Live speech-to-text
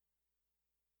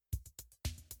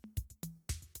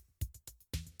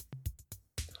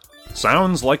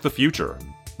Sounds like the future.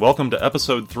 Welcome to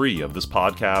episode 3 of this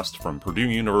podcast from Purdue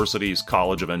University's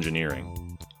College of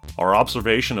Engineering. Our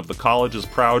observation of the college's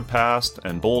proud past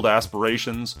and bold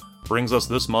aspirations brings us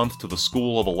this month to the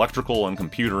School of Electrical and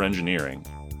Computer Engineering.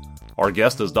 Our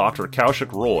guest is Dr.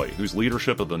 Kaushik Roy, whose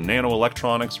leadership of the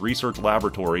Nanoelectronics Research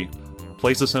Laboratory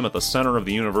places him at the center of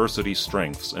the university's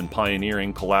strengths in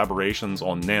pioneering collaborations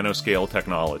on nanoscale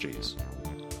technologies.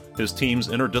 His team's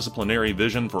interdisciplinary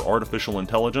vision for artificial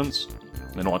intelligence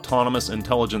and autonomous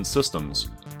intelligent systems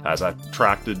has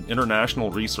attracted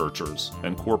international researchers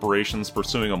and corporations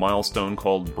pursuing a milestone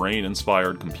called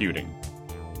brain-inspired computing.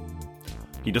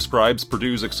 He describes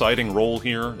Purdue's exciting role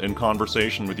here in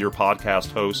conversation with your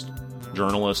podcast host,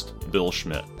 journalist Bill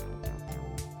Schmidt.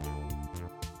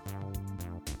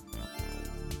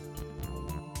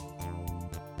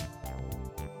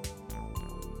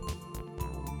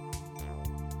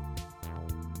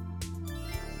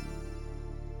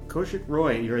 Kaushik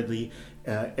Roy, you're the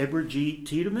Edward G.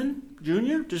 Tiedemann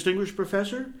Jr., Distinguished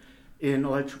Professor in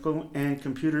Electrical and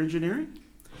Computer Engineering.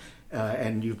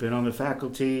 And you've been on the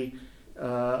faculty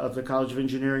of the College of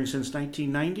Engineering since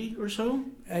 1990 or so?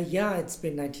 Yeah, it's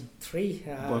been 93.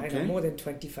 Okay. More than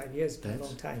 25 years, been a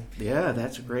long time. Yeah,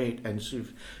 that's great. And so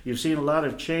you've seen a lot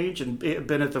of change and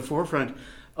been at the forefront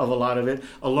of a lot of it.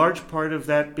 A large part of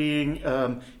that being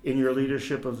in your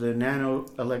leadership of the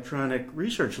Nanoelectronic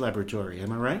Research Laboratory.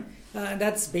 Am I right?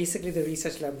 That's basically the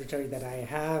research laboratory that I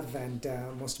have, and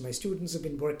most of my students have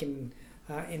been working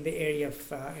in the area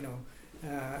of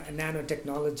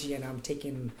nanotechnology, and I'm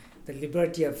taking the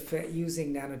liberty of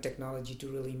using nanotechnology to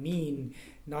really mean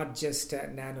not just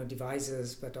nano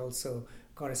devices, but also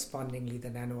correspondingly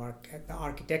the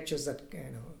architectures that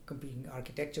competing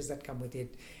architectures that come with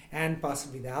it, and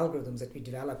possibly the algorithms that we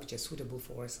develop which are suitable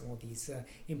for some of these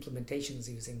implementations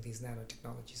using these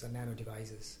nanotechnologies or nano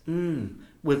devices.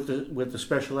 With the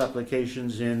special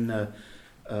applications in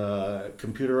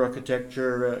computer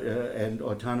architecture and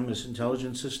autonomous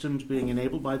intelligence systems being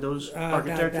enabled by those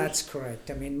architectures? That's correct.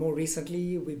 I mean, more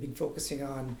recently we've been focusing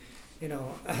on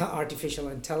artificial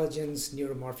intelligence,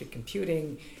 neuromorphic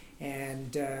computing,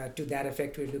 and to that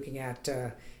effect we're looking at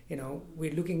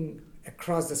we're looking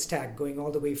across the stack, going all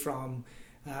the way from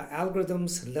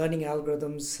algorithms, learning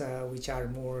algorithms which are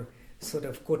more sort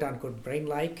of quote-unquote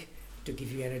brain-like to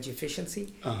give you energy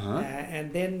efficiency.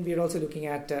 And then we're also looking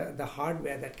at the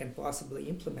hardware that can possibly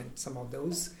implement some of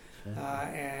those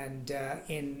and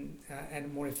in a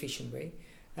more efficient way.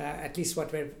 At least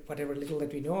whatever little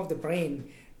that we know of the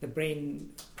brain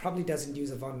probably doesn't use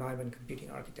a von Neumann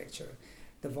computing architecture.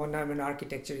 The von Neumann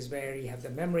architecture is where you have the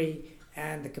memory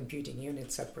and the computing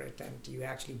unit separate, and you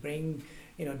actually bring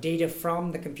data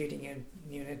from the computing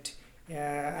unit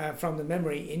from the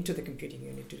memory into the computing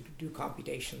unit to do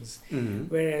computations.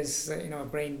 Whereas a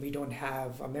brain, we don't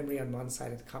have a memory on one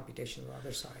side and the computation on the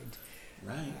other side.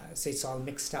 Right. So it's all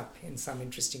mixed up in some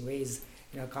interesting ways.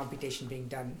 Computation being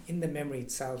done in the memory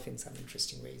itself in some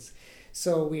interesting ways.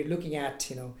 So we're looking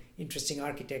at interesting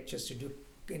architectures to do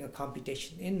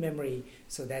computation in memory,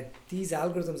 so that these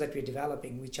algorithms that we're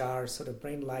developing, which are sort of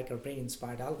brain-like or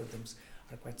brain-inspired algorithms,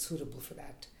 are quite suitable for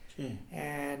that.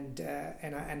 And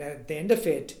at the end of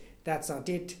it, that's not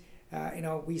it.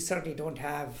 We certainly don't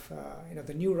have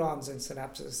the neurons and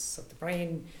synapses of the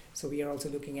brain, so we are also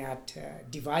looking at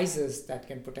devices that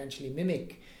can potentially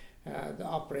mimic the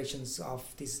operations of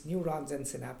these neurons and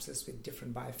synapses with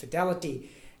different biofidelity.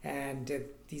 And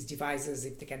these devices,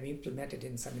 if they can be implemented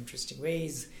in some interesting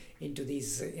ways into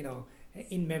these,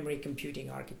 in-memory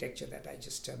computing architecture that I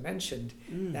just mentioned,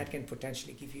 that can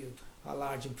potentially give you a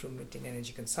large improvement in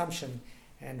energy consumption,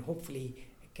 and hopefully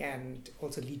can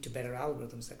also lead to better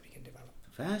algorithms that we can develop.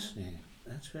 Fascinating.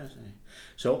 That's fascinating.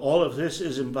 So all of this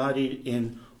is embodied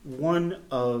in one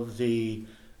of the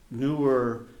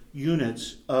newer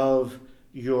units of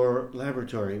your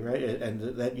laboratory, right? And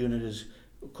that unit is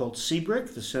called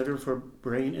CBRIC, the Center for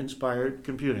Brain-Inspired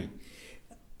Computing.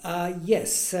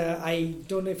 Yes, I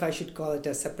don't know if I should call it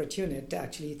a separate unit.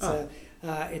 Actually,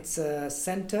 it's a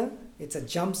center. It's a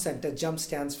JUMP center. JUMP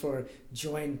stands for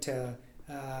Joint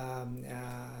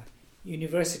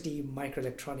University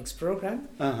Microelectronics Program,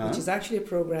 which is actually a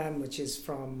program which is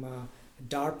from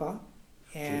DARPA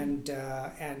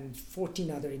and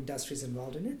 14 other industries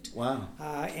involved in it. Wow.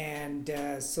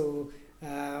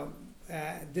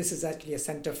 This is actually a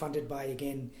center funded by,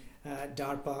 again,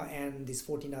 DARPA and these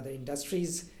 14 other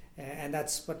industries, and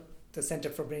that's what the Center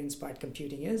for Brain-Inspired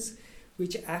Computing is,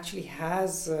 which actually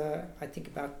has, I think,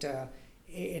 about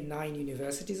 9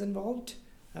 universities involved,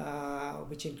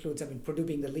 which includes, Purdue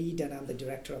being the lead, and I'm the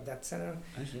director of that center.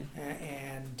 I see.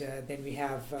 Then we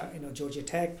have, Georgia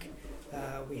Tech,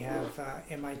 We have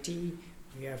MIT,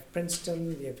 we have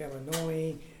Princeton, we have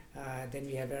Illinois, then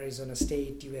we have Arizona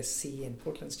State, USC, and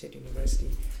Portland State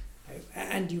University,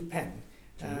 and UPenn.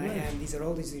 And these are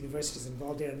all these universities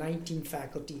involved. There are 19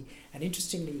 faculty, and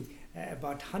interestingly,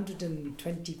 about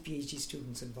 120 PhD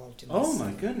students involved in this. Oh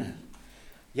my goodness.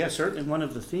 Yeah, certainly one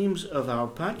of the themes of our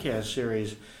podcast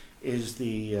series is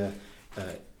the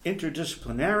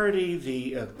interdisciplinarity,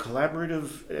 the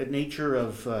collaborative nature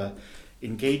of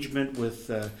engagement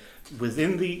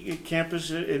within the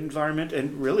campus environment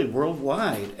and really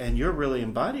worldwide. And you're really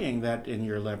embodying that in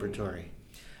your laboratory.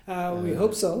 We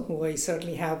hope so. We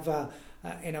certainly have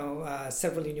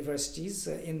several universities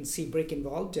in CBRIC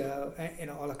involved,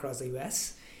 all across the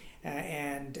U.S.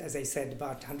 And as I said,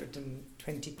 about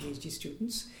 120 PhD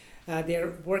students.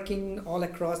 They're working all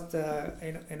across the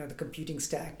the computing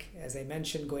stack, as I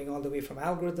mentioned, going all the way from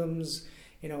algorithms,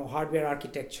 hardware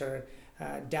architecture,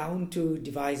 down to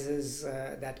devices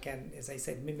that can, as I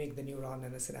said, mimic the neuron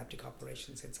and the synaptic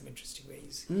operations in some interesting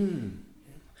ways. Mm.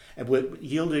 Yeah. And with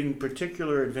yielding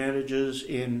particular advantages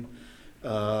in.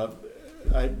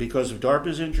 Because of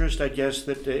DARPA's interest, I guess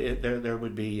that there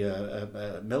would be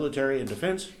military and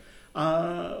defense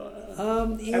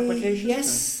applications?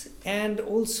 Yes, and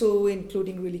also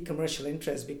including really commercial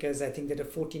interest, because I think there are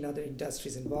 14 other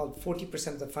industries involved. 40%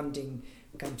 of the funding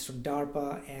comes from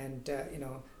DARPA, and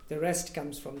the rest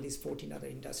comes from these 14 other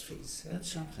industries.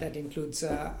 That's something. That includes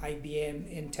IBM,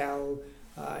 Intel,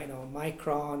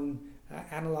 Micron,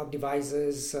 Analog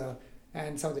Devices,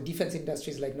 and some of the defense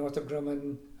industries like Northrop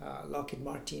Grumman, Lockheed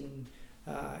Martin,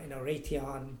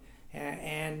 Raytheon,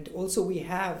 and also we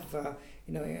have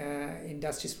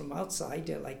industries from outside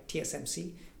like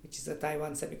TSMC, which is the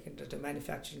Taiwan Semiconductor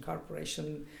Manufacturing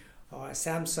Corporation, or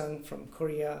Samsung from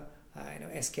Korea,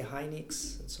 SK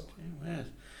Hynix, and so on. Yes.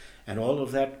 And all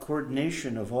of that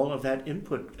coordination of all of that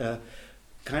input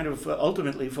kind of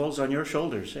ultimately falls on your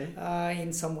shoulders, eh?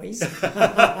 In some ways.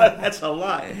 That's a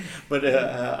lot. But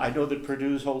I know that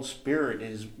Purdue's whole spirit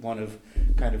is one of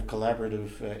kind of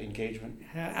collaborative engagement.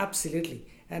 Absolutely.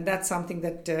 And that's something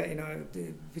that,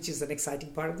 which is an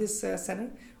exciting part of this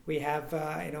center. We have,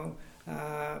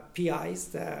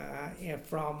 PIs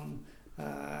from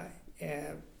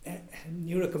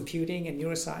neurocomputing and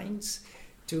neuroscience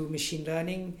to machine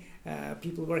learning,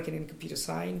 people working in computer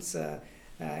science,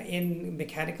 in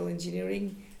mechanical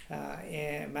engineering,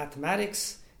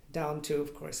 mathematics, down to,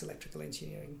 of course, electrical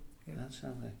engineering. Yeah. That's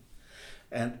something.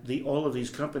 And all of these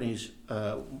companies,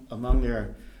 among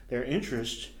their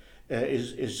interests,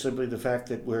 is simply the fact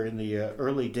that we're in the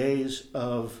early days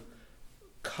of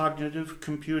cognitive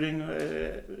computing,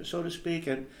 so to speak,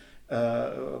 and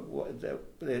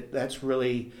that's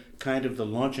really kind of the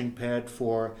launching pad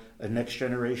for a next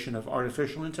generation of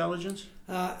artificial intelligence?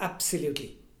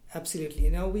 Absolutely. Absolutely.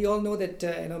 We all know that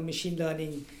machine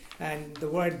learning and the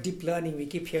word deep learning we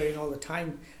keep hearing all the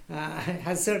time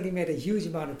has certainly made a huge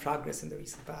amount of progress in the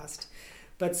recent past.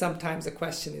 But sometimes the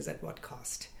question is at what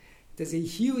cost? There's a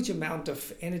huge amount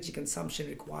of energy consumption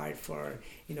required for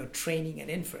training and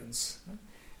inference.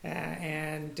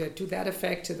 And to that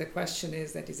effect, the question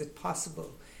is that is it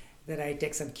possible that I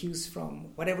take some cues from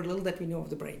whatever little that we know of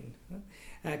the brain?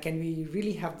 Can we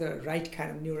really have the right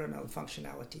kind of neuronal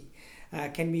functionality?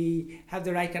 Can we have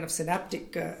the right kind of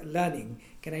synaptic learning?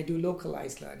 Can I do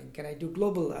localized learning? Can I do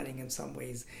global learning in some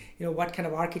ways? What kind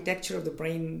of architecture of the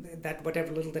brain that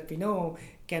whatever little that we know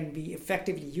can be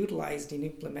effectively utilized in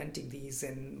implementing these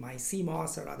in my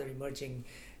CMOS or other emerging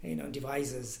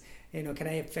devices? Can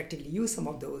I effectively use some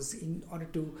of those in order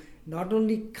to not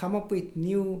only come up with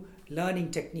new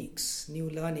learning techniques, new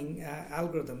learning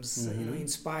algorithms,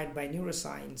 inspired by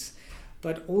neuroscience,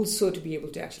 but also to be able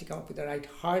to actually come up with the right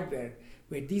hardware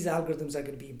where these algorithms are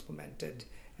going to be implemented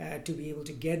to be able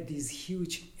to get these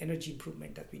huge energy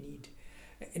improvement that we need.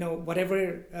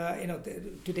 Whatever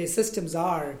today's systems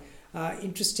are,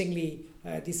 interestingly,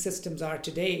 these systems are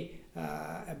today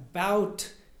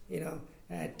about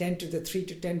 10 to the 3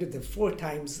 to 10 to the 4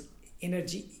 times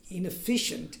energy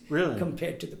inefficient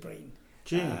compared to the brain.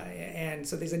 And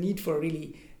so there's a need for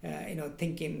really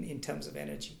thinking in terms of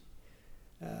energy.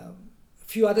 A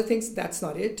few other things, that's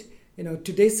not it.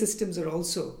 Today's systems are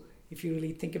also, if you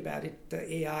really think about it, the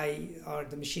AI or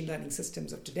the machine learning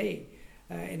systems of today,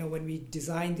 when we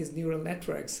design these neural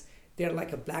networks, they're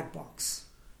like a black box.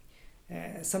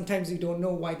 Sometimes we don't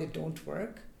know why they don't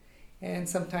work, and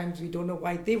sometimes we don't know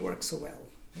why they work so well.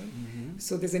 Mm-hmm.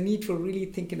 So there's a need for really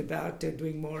thinking about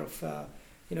doing more of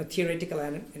theoretical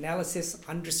analysis,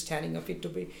 understanding of it, to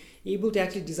be able to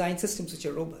actually design systems which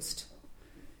are robust.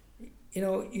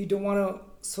 You don't want to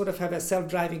sort of have a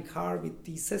self-driving car with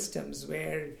these systems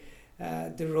where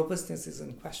the robustness is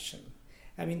in question.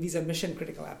 I mean, these are mission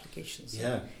critical applications.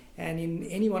 Yeah. And in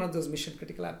any one of those mission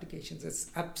critical applications, it's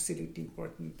absolutely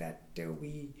important that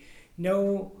we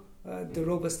know the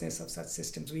robustness of such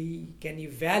systems. We can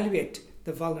evaluate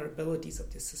the vulnerabilities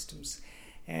of these systems.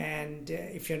 And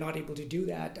if you're not able to do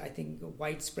that, I think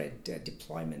widespread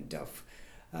deployment of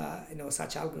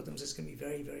such algorithms is going to be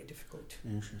very, very difficult.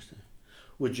 Interesting.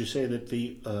 Would you say that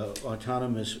the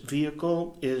autonomous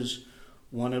vehicle is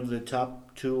one of the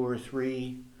top 2 or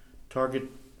 3 target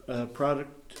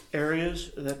product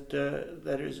areas that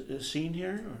is seen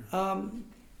here?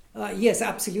 Yes,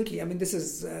 absolutely. I mean, this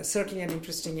is certainly an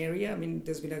interesting area. I mean,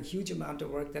 there's been a huge amount of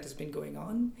work that has been going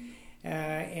on,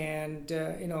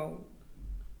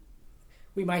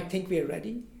 we might think we're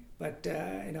ready, but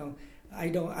I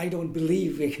don't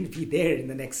believe we're going to be there in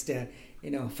the next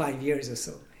 5 years or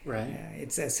so. Right.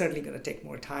 It's certainly going to take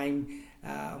more time,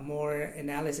 more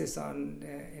analysis on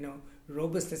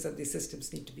robustness of these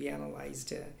systems need to be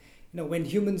analyzed. When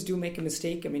humans do make a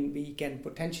mistake, I mean, we can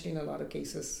potentially in a lot of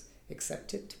cases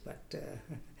accept it, but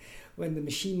when the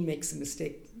machine makes a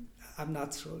mistake, I'm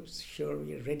not so sure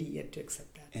we are ready yet to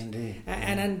accept that. Indeed.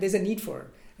 And there's a need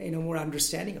for more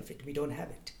understanding of it. We don't have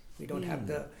it. We don't have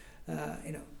the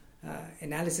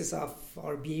analysis of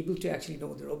or be able to actually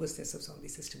know the robustness of some of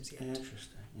these systems yet.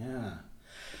 Interesting. Yeah.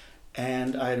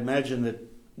 And I'd imagine that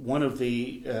one of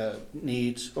the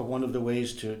needs, or one of the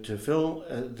ways to fill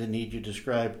the need you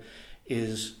describe,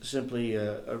 is simply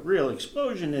a real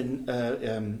explosion in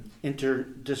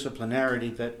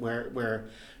interdisciplinarity, that where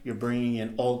you're bringing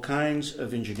in all kinds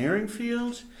of engineering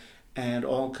fields and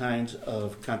all kinds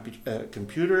of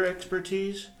computer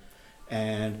expertise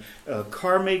and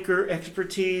car maker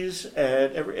expertise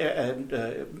and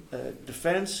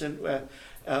defense. And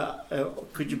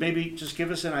could you maybe just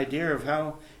give us an idea of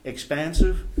how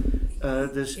expansive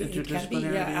this interdisciplinarity is?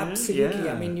 Yeah, absolutely.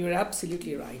 Yeah. I mean, you're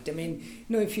absolutely right. I mean,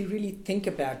 if you really think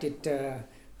about it,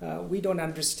 we don't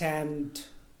understand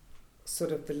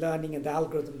sort of the learning and the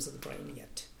algorithms of the brain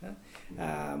yet.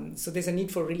 So there's a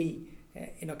need for really,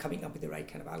 coming up with the right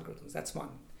kind of algorithms. That's one,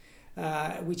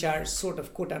 which are sort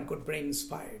of quote unquote brain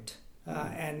inspired.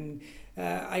 And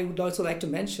I would also like to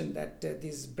mention that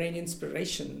this brain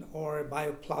inspiration or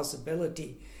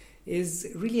bioplausibility is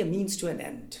really a means to an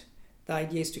end. The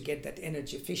idea is to get that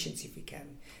energy efficiency if we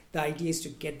can. The idea is to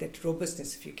get that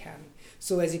robustness if you can.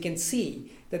 So as you can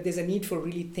see, that there's a need for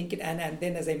really thinking, and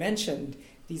then as I mentioned,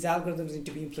 these algorithms need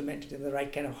to be implemented in the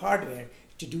right kind of hardware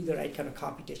to do the right kind of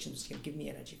computations which can give me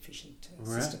energy efficient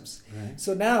systems. Right.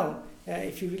 So now,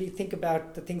 if you really think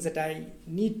about the things that I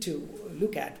need to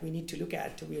look at, we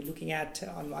are looking at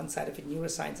on one side of it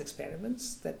neuroscience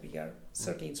experiments that we are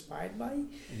certainly inspired by.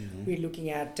 Mm-hmm. We're looking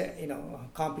at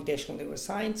computational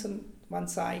neuroscience on one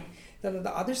side. Then on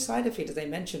the other side of it, as I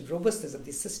mentioned, robustness of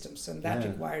these systems, and that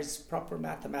requires proper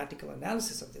mathematical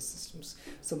analysis of these systems.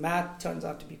 So math turns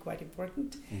out to be quite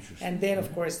important. And then,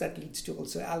 of course, that leads to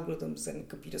also algorithms and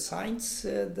computer science,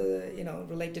 the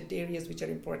related areas which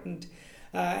are important.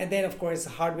 And then, of course,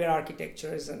 hardware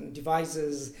architectures and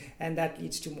devices, and that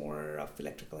leads to more of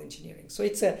electrical engineering. So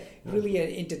it's really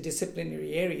an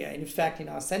interdisciplinary area. And in fact, in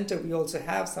our center, we also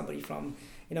have somebody from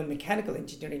mechanical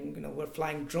engineering. We're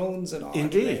flying drones and all.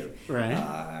 Indeed, right.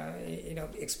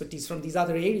 Expertise from these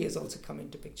other areas also come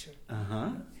into picture.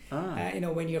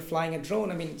 When you're flying a drone,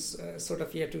 I mean, it's, sort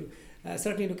of you have to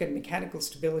certainly look at mechanical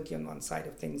stability on one side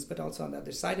of things, but also on the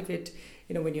other side of it,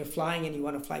 when you're flying and you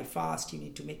want to fly fast, you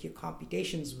need to make your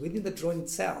computations within the drone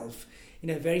itself in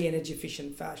a very energy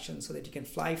efficient fashion so that you can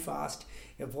fly fast,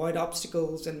 avoid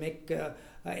obstacles, and make,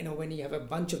 when you have a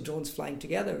bunch of drones flying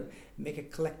together, make a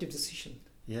collective decision.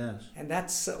 Yes. And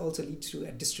that's also leads to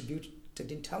a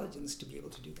distributed intelligence to be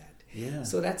able to do that. Yeah.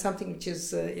 So that's something which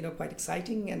is quite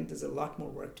exciting, and there's a lot more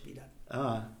work to be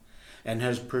done. And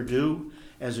has Purdue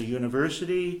as a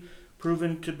university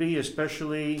proven to be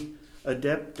especially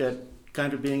adept at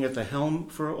kind of being at the helm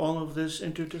for all of this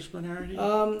interdisciplinarity?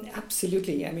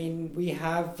 Absolutely. I mean, we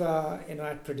have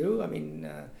at Purdue,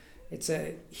 it's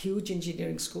a huge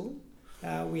engineering school.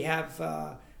 We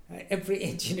have every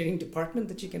engineering department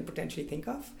that you can potentially think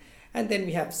of. And then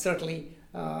we have certainly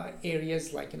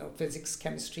areas like physics,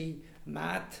 chemistry,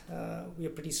 math, we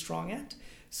are pretty strong at.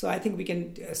 So I think we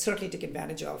can certainly take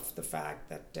advantage of the fact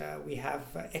that we have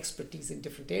expertise in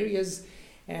different areas.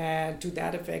 And to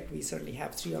that effect, we certainly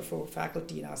have 3 or 4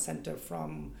 faculty in our center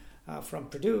from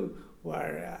Purdue who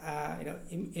are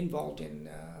involved in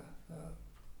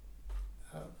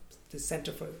the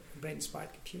Center for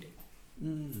Brain-Inspired Computing.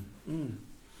 Mm-hmm.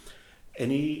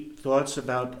 Any thoughts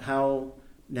about how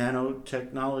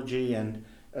nanotechnology and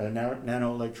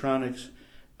nanoelectronics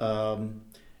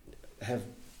have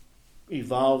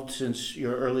evolved since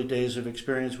your early days of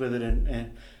experience with it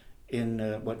in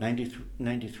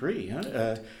 93,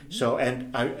 huh? So,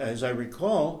 and as I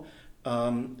recall,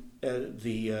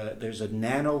 there's a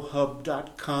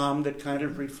nanohub.com that kind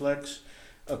of reflects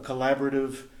a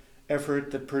collaborative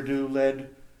effort that Purdue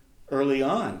led early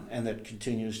on and that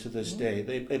continues to this day.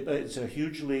 It's a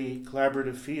hugely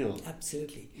collaborative field.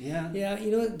 Absolutely. Yeah. Yeah.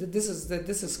 This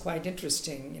is quite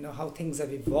interesting. How things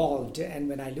have evolved, and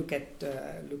when I look at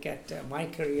my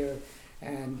career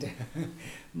and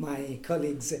my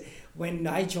colleagues, when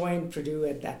I joined Purdue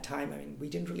at that time, I mean, we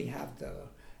didn't really have the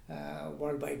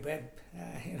World Wide Web,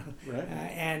 Right.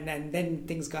 And then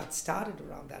things got started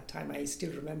around that time. I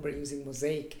still remember using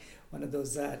Mosaic, one of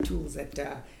those tools that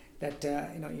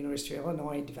University of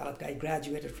Illinois developed. I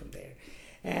graduated from there,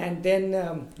 and then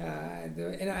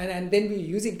and then we were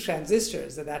using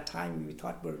transistors at that time. We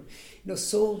thought were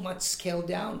so much scaled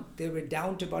down. They were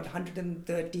down to about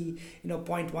 130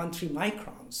 0.13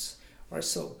 microns or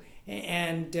so.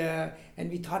 And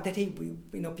we thought that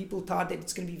people thought that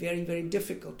it's going to be very, very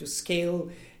difficult to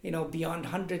scale beyond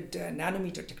 100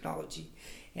 nanometer technology,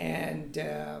 and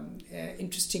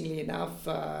interestingly enough,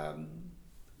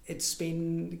 it's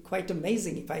been quite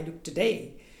amazing. If I look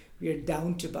today, we are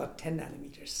down to about 10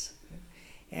 nanometers,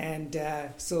 and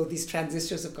so these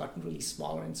transistors have gotten really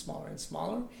smaller and smaller and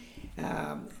smaller.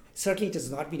 Certainly, it has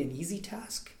not been an easy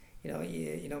task.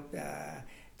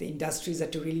 The industries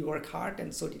had to really work hard,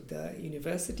 and so did the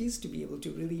universities, to be able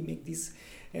to really make these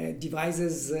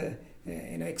devices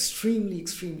extremely,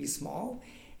 extremely small.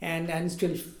 And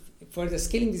still further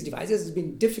scaling these devices has been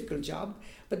a difficult job.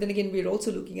 But then again, we're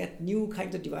also looking at new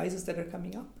kinds of devices that are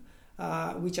coming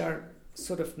up, which are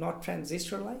sort of not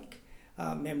transistor-like,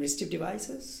 memoristic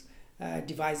devices.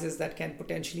 Devices that can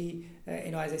potentially,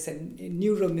 as I said,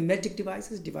 neuromimetic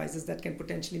devices that can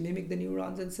potentially mimic the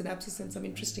neurons and synapses in some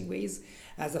interesting ways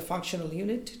as a functional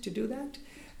unit to do that.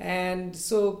 And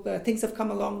so things have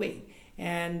come a long way.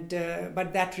 And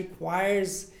but that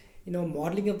requires,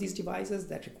 modeling of these devices.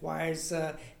 That requires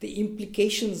the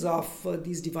implications of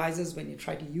these devices when you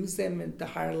try to use them at the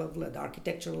higher level, at the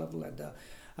architectural level, at the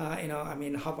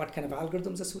what kind of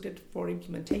algorithms are suited for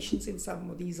implementations in some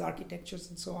of these architectures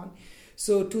and so on.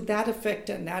 So to that effect,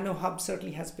 NanoHub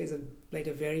certainly has played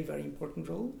a very, very important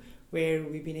role, where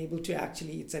we've been able to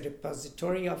it's a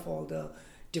repository of all the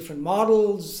different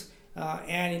models,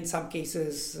 and in some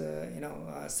cases,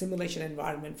 a simulation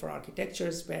environment for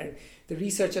architectures where the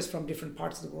researchers from different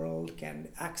parts of the world can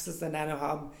access the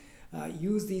NanoHub,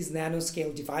 use these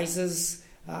nanoscale devices,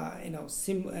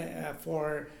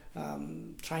 for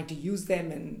trying to use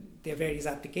them in their various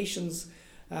applications,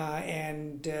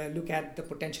 and look at the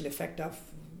potential effect of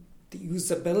the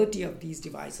usability of these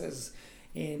devices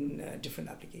in different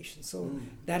applications. So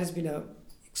that has been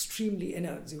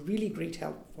it's a really great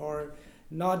help for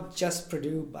not just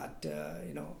Purdue, but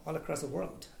all across the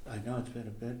world. I know it's been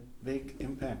a big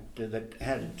impact that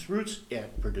had its roots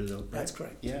at Purdue, though. Right? That's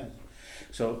correct. Yeah.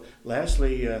 So,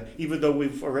 lastly, even though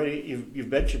you've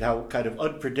mentioned how kind of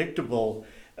unpredictable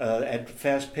and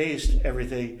fast-paced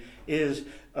everything is,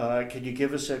 can you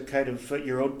give us a kind of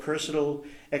your own personal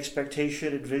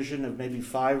expectation and vision of maybe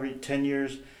 5 or 10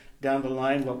 years down the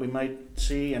line, what we might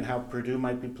see and how Purdue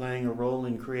might be playing a role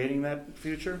in creating that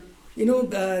future?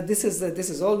 This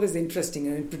is always interesting,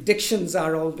 and predictions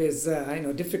are always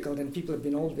difficult, and people have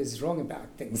been always wrong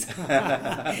about things.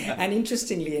 And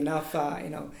interestingly enough,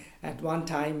 at one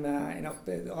time,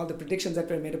 all the predictions that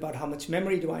were made about how much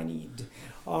memory do I need,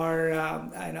 or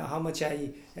how much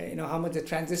the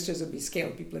transistors will be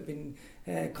scaled, people have been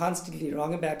constantly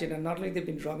wrong about it. And not only they've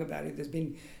been wrong about it, there's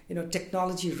been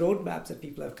technology roadmaps that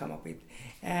people have come up with,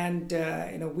 and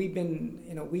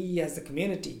we as the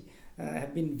community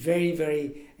have been very,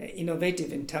 very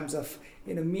innovative in terms of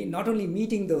not only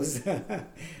meeting those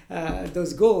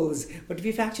those goals, but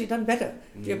we've actually done better.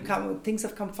 Things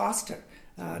have come faster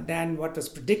than what was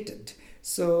predicted.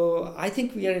 So I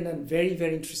think we are in a very,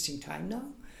 very interesting time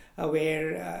now,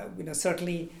 where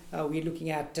certainly we're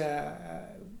looking at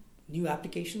new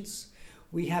applications.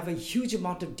 We have a huge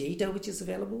amount of data which is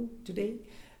available today.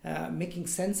 Making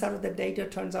sense out of that data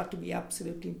turns out to be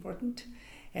absolutely important.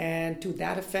 And to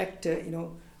that effect,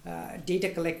 data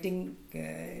collecting,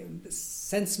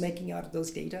 sense making out of those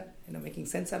data, making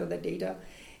sense out of that data,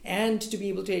 and to be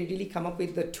able to really come up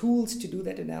with the tools to do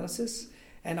that analysis.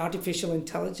 And artificial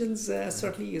intelligence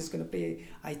certainly is going to play,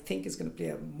 I think, is going to play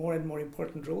a more and more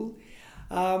important role.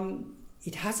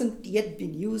 It hasn't yet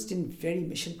been used in very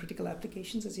mission critical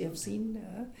applications, as you have seen.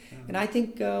 And I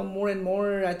think more and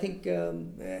more,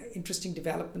 interesting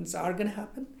developments are going to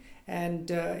happen. And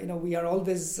we are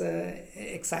always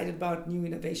excited about new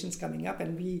innovations coming up,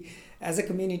 and we, as a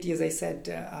community, as I said,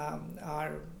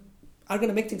 are going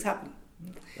to make things happen.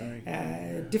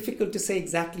 Difficult to say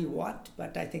exactly what,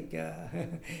 but I think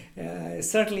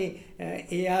certainly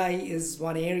AI is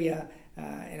one area.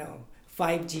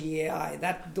 5G,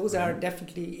 AI, those are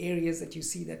definitely areas that you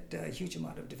see that a huge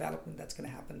amount of development that's going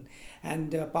to happen,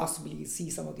 and possibly see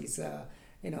some of these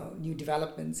new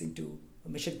developments into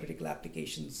mission critical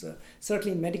applications.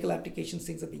 Certainly in medical applications,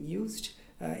 things are being used.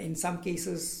 In some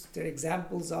cases, there are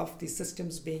examples of these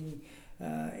systems being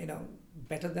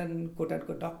better than quote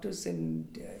unquote doctors in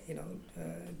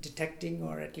detecting,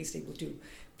 or at least able to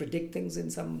predict things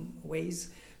in some ways.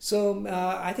 So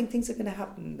I think things are going to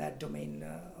happen in that domain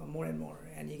more and more,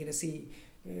 and you're going to see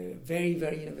very,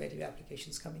 very innovative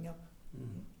applications coming up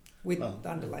with the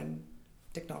underlying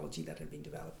technology that are being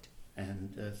developed.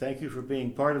 And thank you for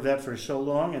being part of that for so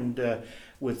long, and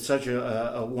with such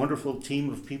a wonderful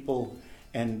team of people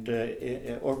and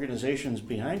organizations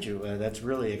behind you. That's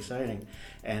really exciting.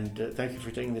 And thank you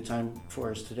for taking the time for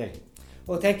us today.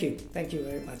 Well, thank you. Thank you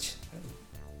very much.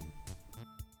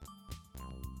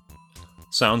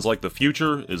 Sounds like the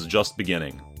future is just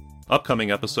beginning.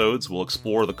 Upcoming episodes will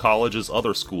explore the college's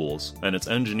other schools and its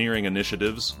engineering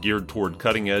initiatives geared toward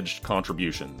cutting-edge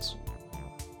contributions.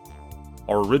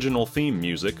 Our original theme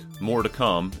music, More to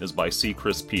Come, is by C.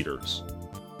 Chris Peters.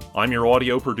 I'm your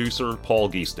audio producer, Paul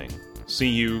Giesting. See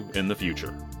you in the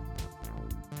future.